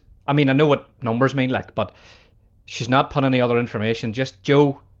means. I mean, I know what numbers mean, but she's not put any other information. Just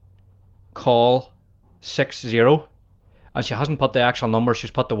Joe, call 60, and she hasn't put the actual number.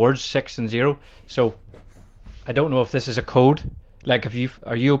 She's put the words 6 and 0. So I don't know if this is a code. Like,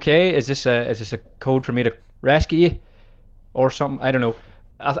 are you okay? Is this a code for me to rescue you or something? I don't know.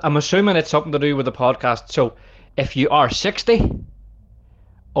 I'm assuming it's something to do with the podcast. So if you are 60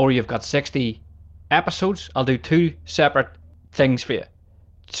 or you've got 60 episodes, I'll do 2 separate things for you,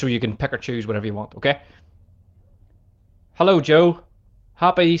 so you can pick or choose whatever you want. Okay? Hello, Joe.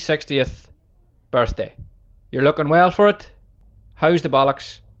 Happy 60th birthday. You're looking well for it. How's the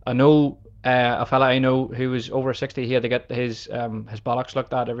bollocks? I know. A fella I know who was over 60, he had to get his bollocks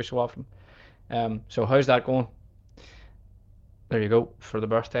looked at every so often. So how's that going? There you go for the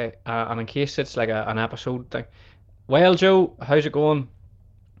birthday. And in case it's like an episode thing. Well, Joe, how's it going?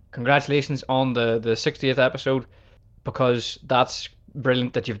 Congratulations on the 60th episode, because that's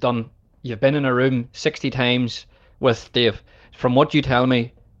brilliant that you've been in a room 60 times with Dave. From what you tell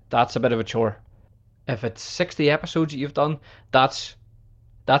me, that's a bit of a chore. If it's 60 episodes that you've done, that's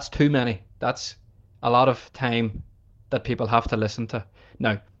too many. That's a lot of time that people have to listen to.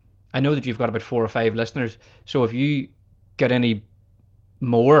 Now, I know that you've got about 4 or 5 listeners, so if you get any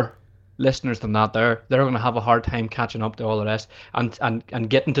more listeners than that, they're going to have a hard time catching up to all the rest and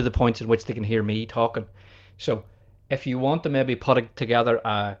getting to the points in which they can hear me talking. So if you want to maybe put together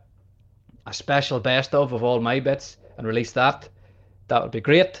a special best of all my bits and release that would be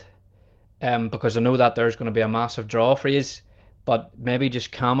great, because I know that there's going to be a massive draw for you. But maybe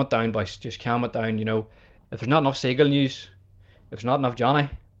just calm it down, boys. Just calm it down. You know, if there's not enough Seagull news, if there's not enough Johnny,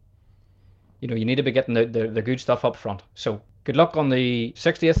 you know, you need to be getting the good stuff up front. So good luck on the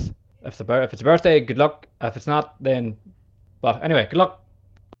 60th. If it's a birthday, good luck. If it's not, then. But anyway, good luck.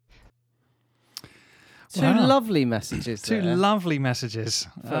 Two lovely messages. Two lovely messages.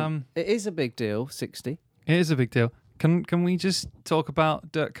 It is a big deal. 60. It is a big deal. Can we just talk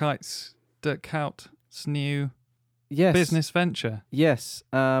about Dirk Koud's new business venture? Yes.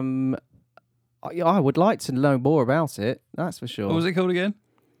 I would like to know more about it. That's for sure. What was it called again?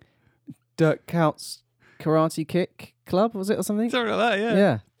 Dirk Koud's Karate Kick Club, was it, or something? Something like that,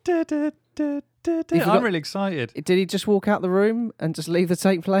 yeah. I'm really excited. Did he just walk out the room and just leave the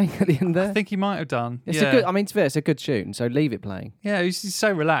tape playing at the end there? I think he might have done. It's a good. I mean, to be fair, it's a good tune, so leave it playing. Yeah, he's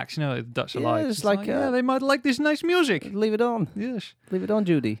so relaxed. You know, the Dutch are like. It's like they might like this nice music. Leave it on. Yes. Leave it on,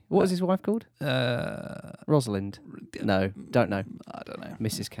 Judy. What was his wife called? Rosalind. No, don't know. I don't know.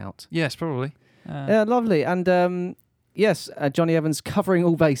 Mrs. Koud. Yes, probably. Yeah, lovely. And yes, Johnny Evans covering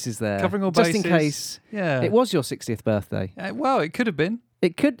all bases there. Covering all bases. Just in case. Yeah. It was your 60th birthday. Well, it could have been.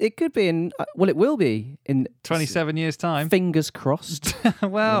 It could be in. Well, it will be in 27 years' time. Fingers crossed.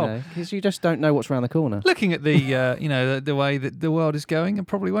 Well, because you just don't know what's around the corner. looking at the the way that the world is going, it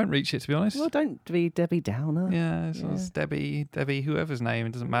probably won't reach it, to be honest. Well, don't be Debbie Downer. Yeah, it's Debbie, whoever's name,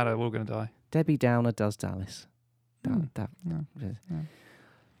 it doesn't matter. We're all going to die. Debbie Downer does Dallas.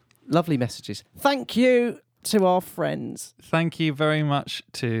 Lovely messages. Thank you to our friends. Thank you very much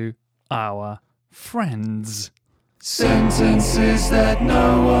to our friends. Sentences that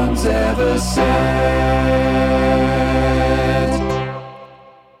no one's ever said.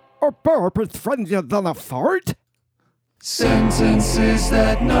 A burp is friendlier than a fart. Sentences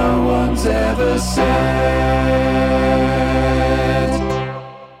that no one's ever said.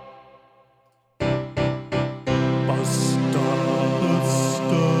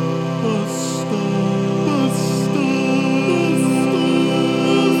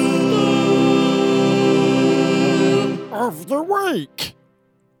 Of the week.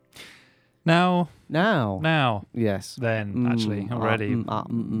 Now, yes. then, actually, already.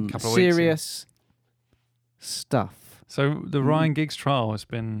 Couple of serious stuff. So the Ryan Giggs trial has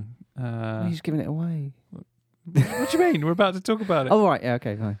been. He's giving it away. What do you mean? We're about to talk about it. Oh, right. Yeah,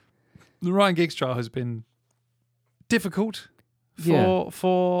 okay. Fine. The Ryan Giggs trial has been difficult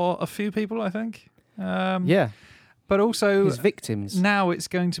for a few people, I think. Yeah. But also, his victims. Now it's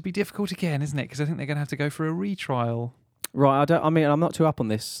going to be difficult again, isn't it? Because I think they're going to have to go for a retrial. Right. I'm not too up on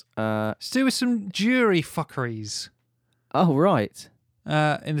this. Let's do with some jury fuckeries. Oh, right.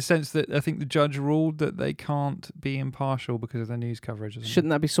 In the sense that I think the judge ruled that they can't be impartial because of their news coverage.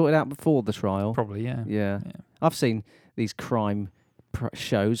 Shouldn't that be sorted out before the trial? Probably, yeah. Yeah. I've seen these crime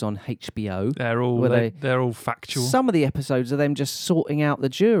shows on HBO. They're all factual. Some of the episodes are them just sorting out the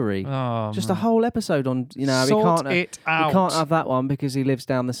jury. Oh, just a whole episode on, it we out. can't have that one because he lives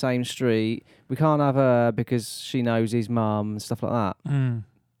down the same street. We can't have her because she knows his mum and stuff like that.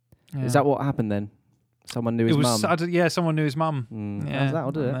 Yeah. Is that what happened then? Someone knew his mum. Someone knew his mum. Yeah,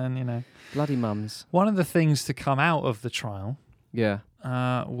 that'll do it. Then, bloody mums. One of the things to come out of the trial,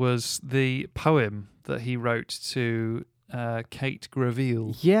 was the poem that he wrote to Kate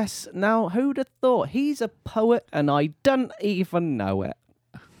Greville. Yes. Now, who'd have thought? He's a poet, and I don't even know it.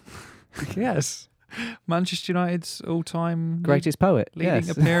 Yes, Manchester United's all-time greatest poet, leading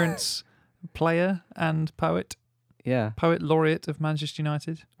appearance, player and poet. Yeah. Poet laureate of Manchester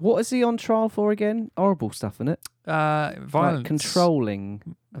United. What is he on trial for again? Horrible stuff, isn't it? Violence. Like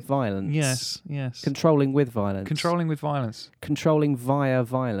controlling violence. Yes. Controlling with violence. Controlling with violence. Controlling via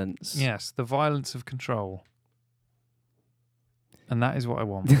violence. Yes, the violence of control. And that is what I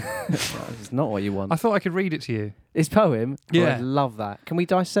want. It's not what you want. I thought I could read it to you. His poem? Yeah. Oh, I'd love that. Can we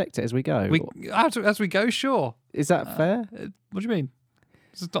dissect it as we go? As we go, sure. Is that fair? What do you mean?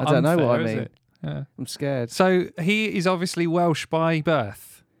 I don't know what I mean. Yeah. I'm scared. So he is obviously Welsh by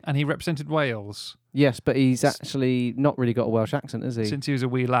birth, and he represented Wales. Yes, but he's actually not really got a Welsh accent, has he? Since he was a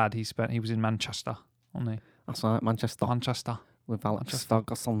wee lad, he was in Manchester, wasn't he? That's right, Manchester. With Alex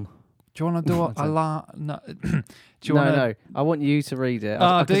Ferguson. Do you want to do a lot? No. No. I want you to read it.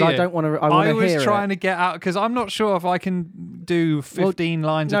 Because I don't want to. I was trying to get out because I'm not sure if I can do 15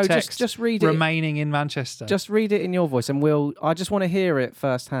 lines of text. Just read remaining in Manchester. Just read it in your voice, and I just want to hear it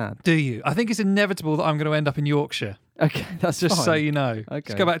firsthand. Do you? I think it's inevitable that I'm going to end up in Yorkshire. Okay, that's just fine. so you know. Okay.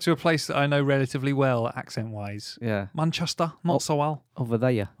 Let's go back to a place that I know relatively well, accent-wise. Yeah. Manchester, not so well. Over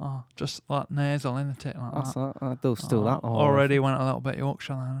there. Oh, just like nasal in the tip like that's that. I do still that. Already went a little bit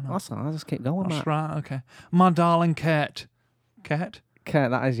Yorkshire then. That's all right. Just keep going, That's right, okay. My darling Kate. Kate? Kate,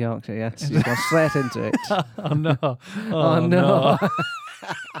 that is Yorkshire, yes. You've gone straight into it. Oh, no. Oh, no.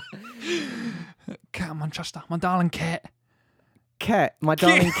 Kate, Manchester. My darling Kate. Kate, my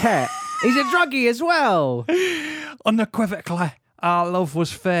darling Kate. He's a druggie as well. Unequivocally, our love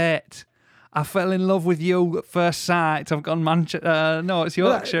was fate. I fell in love with you at first sight. I've gone Manchester. No, it's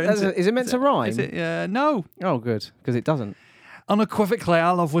Yorkshire. Is it meant to rhyme? Is it? No. Oh, good, because it doesn't. Unequivocally,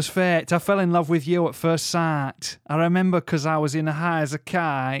 our love was fate. I fell in love with you at first sight. I remember because I was in a high as a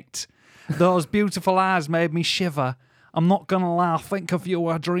kite. Those beautiful eyes made me shiver. I'm not going to lie, I think of you,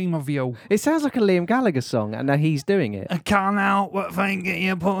 I dream of you. It sounds like a Liam Gallagher song, and now he's doing it. I can't help but think of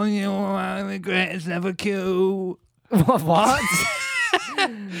you, putting you on the greatest ever cue. What?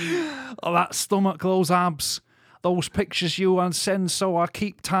 Oh, that stomach, those abs, those pictures you and send, so I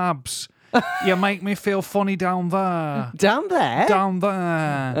keep tabs. You make me feel funny down there. Down there? Down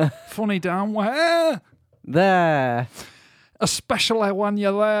there. Funny down where? There. Especially when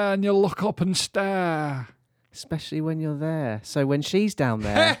you're there and you look up and stare. Especially when you're there. So when she's down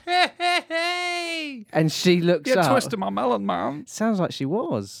there and she looks up. You're twisting my melon, man. Sounds like she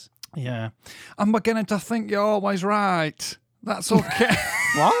was. Yeah. I'm beginning to think you're always right. That's okay.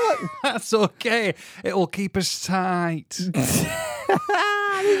 What? That's okay. It'll keep us tight.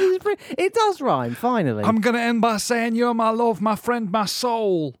 It does rhyme, finally. I'm going to end by saying you're my love, my friend, my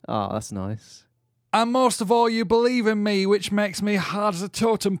soul. Oh, that's nice. And most of all, you believe in me, which makes me hard as a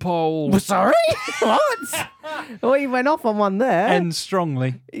totem pole. Sorry? What? Well, you went off on one there. End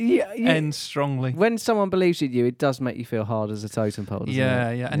strongly. Yeah, End strongly. when someone believes in you, it does make you feel hard as a totem pole, doesn't Yeah,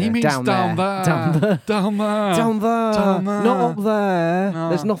 it? yeah. And he means down there. Down there. Down there. Down there. Down there. Not up there. No.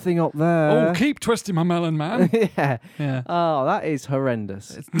 There's nothing up there. Oh, keep twisting my melon, man. Yeah. Yeah. Oh, that is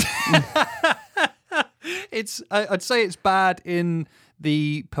horrendous. I'd say it's bad in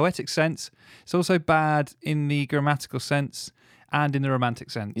the poetic sense. It's also bad in the grammatical sense and in the romantic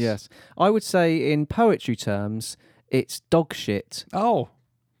sense. Yes. I would say in poetry terms, it's dog shit. Oh,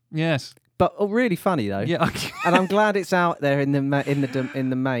 yes. But really funny though. Yeah. And I'm glad it's out there in the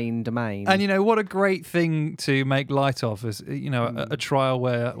main domain. And you know what a great thing to make light of is, you know, a trial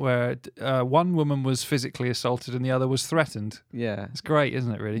where one woman was physically assaulted and the other was threatened. Yeah. It's great,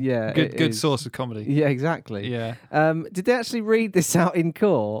 isn't it? Really. Yeah. Good source of comedy. Yeah, exactly. Yeah. Did they actually read this out in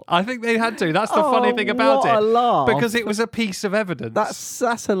court? I think they had to. That's the funny thing about what it. A laugh. Because it was a piece of evidence.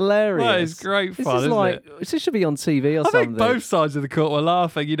 That's hilarious. That is great fun, This is isn't it? This should be on TV or I something. think both sides of the court were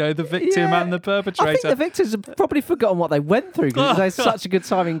laughing. You know, the victim and the perpetrator. I think the victims have probably forgotten what they went through because they had such a good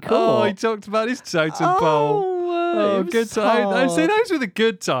time in court. Oh, he talked about his totem pole. Oh, good times. See, those were the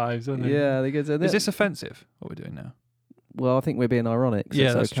good times, weren't they? Yeah, they're good. Is this offensive, what we're doing now? Well, I think we're being ironic. So Yeah,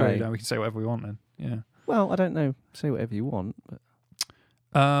 it's that's okay. true. Now we can say whatever we want then. Yeah. Well, I don't know. Say whatever you want.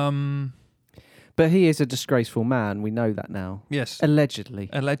 But he is a disgraceful man. We know that now. Yes. Allegedly.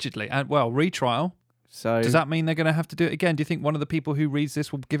 And well, retrial. So does that mean they're going to have to do it again? Do you think one of the people who reads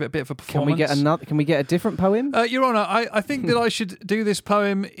this will give it a bit of a performance? Can we get a different poem? Your Honour, I think that I should do this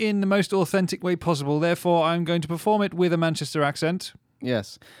poem in the most authentic way possible. Therefore, I'm going to perform it with a Manchester accent.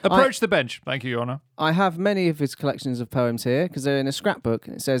 Yes. Approach the bench. Thank you, Your Honour. I have many of his collections of poems here because they're in a scrapbook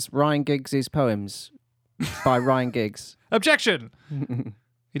and it says Ryan Giggs' poems by Ryan Giggs. Objection!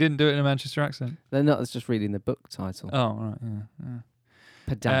 He didn't do it in a Manchester accent. They're not. It's just reading the book title. Oh, right. Yeah.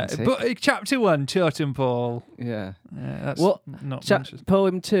 Pedantic. Chapter 1, Totem Pole. Yeah. That's What? not Manchester.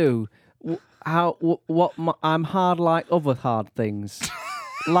 Poem 2. I'm hard like other hard things.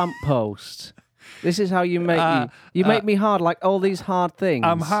 Lamppost. This is how you make you make me hard like all these hard things.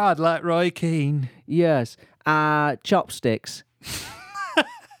 I'm hard like Roy Keane. Yes. Chopsticks.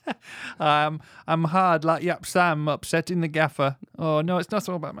 I'm hard like Yap Sam upsetting the gaffer. Oh no, it's not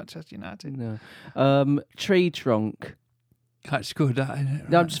all about Manchester United. No. Tree trunk. That's good, isn't it?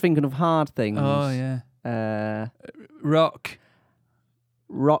 No, I'm just thinking of hard things. Oh yeah. The rock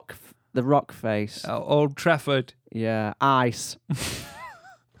face. Old Trafford. Yeah. Ice.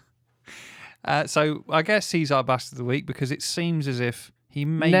 So I guess he's our bastard of the week because it seems as if he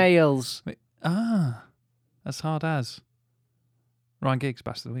may Nails. As hard as Ryan Giggs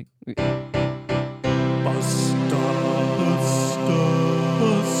bastard of the week.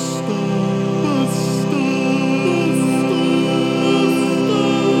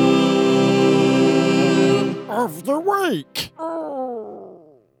 Of the week.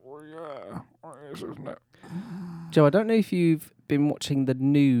 Joe, I don't know if you've been watching the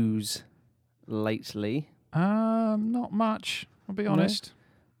news lately. Not much. I'll be honest.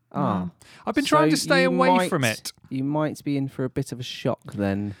 I've been trying to stay away from it. You might be in for a bit of a shock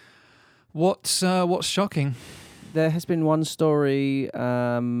then. What's shocking? There has been one story.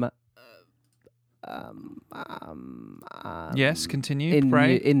 Yes, continue.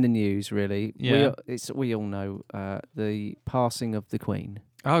 In the news, really. Yeah. We all know the passing of the Queen.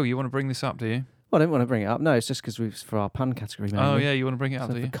 Oh, you want to bring this up, do you? Well, I don't want to bring it up. No, it's just because we've for our pun category. Mainly. Oh yeah, you want to bring it up,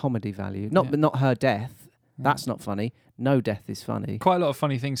 so do for you? comedy value, not her death. Yeah. That's not funny. No death is funny. Quite a lot of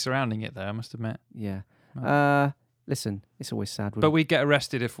funny things surrounding it, though. I must admit. Yeah. Oh. Listen, it's always sad. But we'd get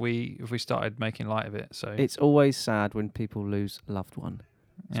arrested if we started making light of it. So it's always sad when people lose a loved one.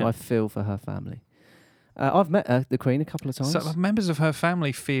 So I feel for her family. I've met her, the Queen, a couple of times. So members of her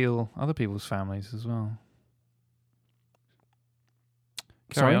family feel other people's families as well.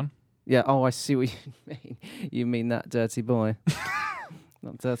 Carry on. Yeah. Oh, I see what you mean. You mean that dirty boy?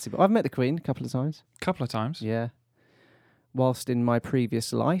 Not dirty boy. I've met the Queen a couple of times. Couple of times. Yeah. Whilst in my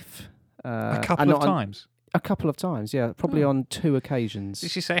previous life. A couple of times. A couple of times. Yeah. Probably on 2 occasions.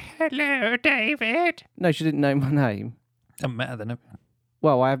 Did she say hello, David? No, she didn't know my name. Doesn't matter then.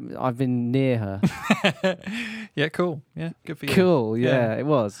 Well, I've been near her. Yeah, cool. Yeah, good for you. Cool, yeah, it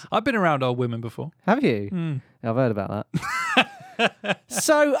was. I've been around old women before. Have you? I've heard about that.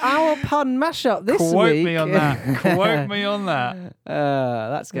 So our pun mashup this week. Quote me on that. Quote me on that.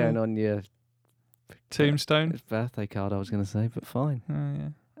 That's going on your Tombstone. It's birthday card, I was going to say, but fine.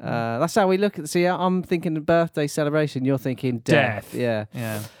 Oh, yeah. That's how we look at. See, I'm thinking birthday celebration. You're thinking death. Yeah.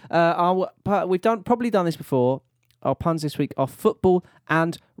 Yeah. We've probably done this before. Our puns this week are football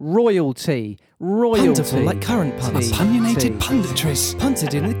and royalty. Royalty. Punterful like current puns. Opinionated punditries.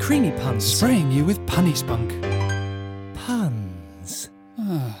 Punted in with creamy puns. Spraying you with punny spunk. Puns.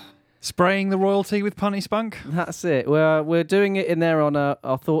 Spraying the royalty with punny spunk. That's it. We're doing it in there on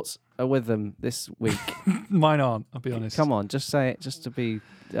our thoughts are with them this week. Mine aren't, I'll be honest. Come on, just say it, just to be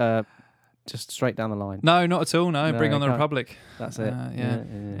just straight down the line. No, not at all. No, bring on the can't. Republic. That's it.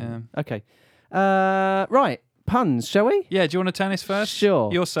 Yeah. Okay. Right. Puns, shall we? Yeah, do you want to tennis first?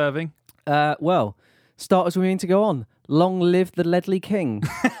 Sure. You're serving. Well, start as we mean to go on. Long live the Ledley King.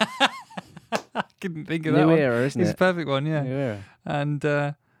 I couldn't think of that New one. era, isn't It's it? a perfect one, yeah. New era. And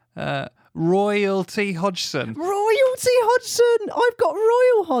Royalty Hodgson. Royalty Hodgson! I've got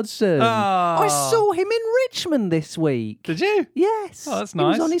Royal Hodgson. Ah. I saw him in Richmond this week. Did you? Yes. Oh, that's He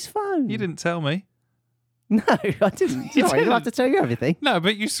was nice. on his phone. You didn't tell me. No, I didn't. You Sorry, I don't have didn't? to tell you everything. No,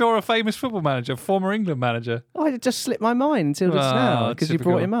 but you saw a famous football manager, former England manager. I just slipped my mind until just Oh, now because you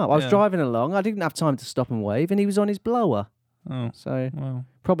typical. brought him up. I was Yeah. driving along. I didn't have time to stop and wave, and he was on his blower. Oh, So well.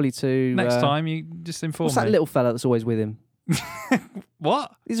 probably to Next time, you just inform What's me. that little fella that's always with him?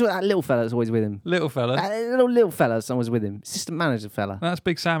 What? He's that little fella that's always with him. Little fella? That little fella that's always with him. Assistant manager fella. That's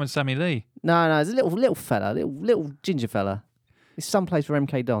Big Sam and Sammy Lee. No, it's a little fella, little ginger fella. It's someplace for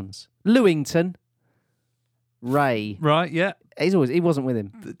MK Dons. Lewington. Ray. Right, yeah. He wasn't with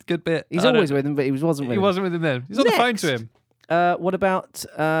him. Good bit. He's I don't- always with him, but he wasn't with He him. wasn't with him then. He's on the phone to Next. him. What about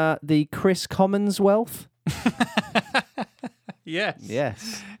the Chris Commonswealth? Yes.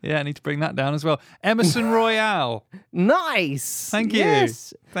 Yes. Yeah, I need to bring that down as well. Emerson Royale. Nice. Thank you.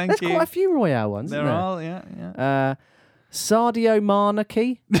 Yes. Thank There's you. quite a few Royale ones, There isn't there? are, yeah. Sardio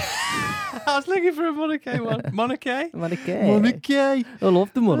Monarchy. I was looking for a Monarchy one. Monarchy? Monarchy. I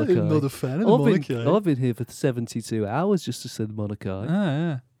love the Monarchy. I'm not a fan of I've the Monarchy. I've been here for 72 hours just to see the Monarchy. Oh,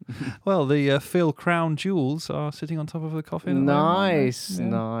 yeah. Well, the Phil Crown jewels are sitting on top of the coffin. at the moment, aren't they? Nice, Yeah.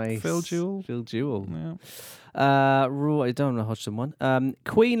 nice. Phil Jewell. Phil Jewell. Yeah. I don't know Hodgson one.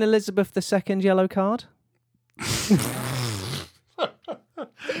 Queen Elizabeth II yellow card.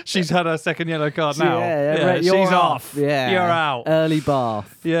 She's had her second yellow card now. Right, she's you're off. Yeah, You're out. Early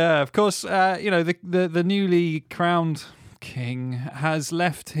bath. Yeah, of course. The newly crowned king has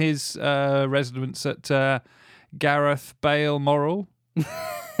left his residence at Gareth Balmoral,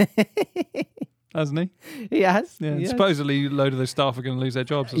 hasn't he? He has. Yeah. he has. Supposedly, a load of those staff are going to lose their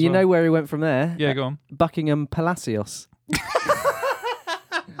jobs. As You well. know where he went from there? Yeah, go on. Buckingham Palacios.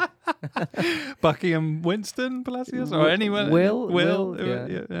 Buckingham Winston Palacios or anyone? Will,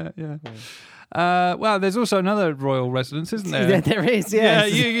 yeah. Well, there's also another royal residence, isn't there? Yeah, there is.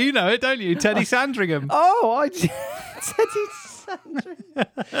 Yes. Yeah, you know it, don't you? Teddy Sandringham. Oh, Teddy Sandringham.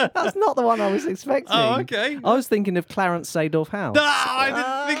 That's not the one I was expecting. Oh, okay. I was thinking of Clarence Seedorf House. Ah, I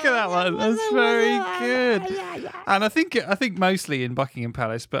didn't think of that one. That's very good. And I think mostly in Buckingham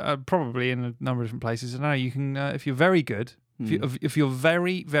Palace, but probably in a number of different places. I know you can, if you're very good, if you're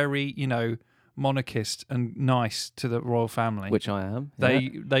very, very, monarchist and nice to the royal family, Which I am.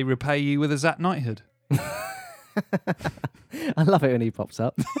 they repay you with a Zat knighthood. I love it when he pops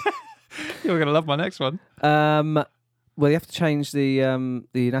up. You're going to love my next one. Well, you have to change the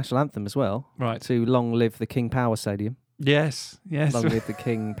national anthem as well. Right. To Long Live the King Power Stadium. Yes. Long Live the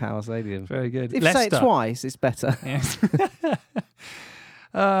King Power Stadium. Very good. If you say it twice, it's better. Yes.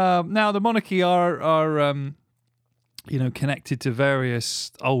 Now the monarchy are connected to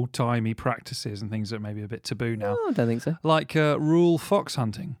various old-timey practices and things that may be a bit taboo now, Oh, I don't think so. like rural fox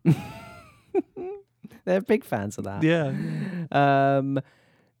hunting. They're big fans of that. Yeah.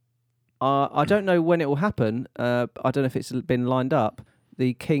 I don't know when it will happen. I don't know if it's been lined up.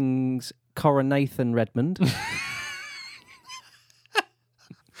 The King's Coronathan Redmond.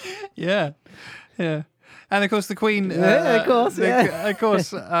 Yeah. Yeah. And of course, the Queen. Yeah, of course, yeah. Of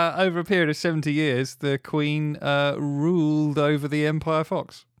course, over a period of 70 years, the Queen ruled over the Empire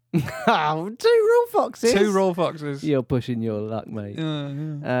Fox. Oh, 2 royal foxes. 2 royal foxes. You're pushing your luck, mate.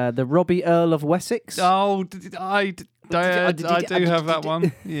 Yeah. The Robbie Earl of Wessex. Oh, I do have that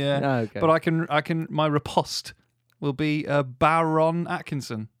one. Yeah. Okay. But I can. My riposte will be Baron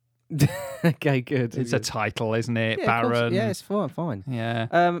Atkinson. Okay, good. It's a title, isn't it? Yeah, of course. Baron. Yeah, it's fine.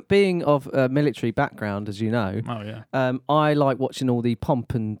 Yeah. Being of a military background, as you know, Oh yeah. I like watching all the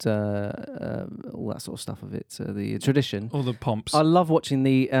pomp and all that sort of stuff of it, the tradition. All the pomps. I love watching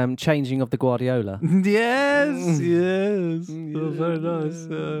the changing of the Guardiola. Yes. Oh, very nice. Is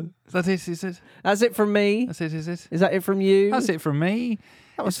that it? Is it? That's it from me. That's it. Is it? Is that it from you? That's it from me.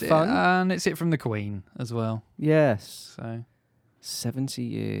 That was It's fun. and it's it from the Queen as well. Yes. So 70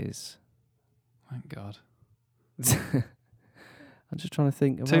 years. thank God. I'm just trying to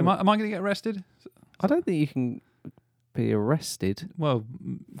think. So am I going to get arrested? I don't think you can be arrested. Well,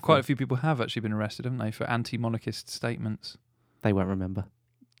 quite a few people have actually been arrested, haven't they, for anti-monarchist statements? They won't remember.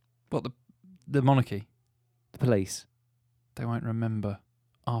 What, the monarchy? The police. They won't remember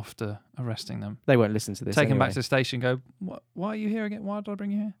after arresting them. They won't listen to this. Take them back anyway. to the station and go, why are you here again? Why did I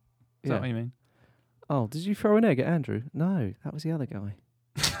bring you here? Is Yeah. that what you mean? Oh, did you throw an egg at Andrew? No, that was the other guy.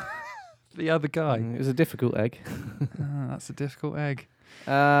 The other guy. It was a difficult egg. That's a difficult egg.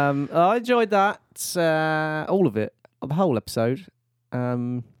 I enjoyed that. All of it. The whole episode.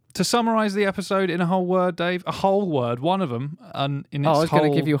 To summarise the episode in a whole word, Dave, a whole word, one of them, and in its I was going to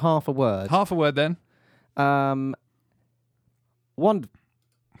whole- give you half a word. half a word then. One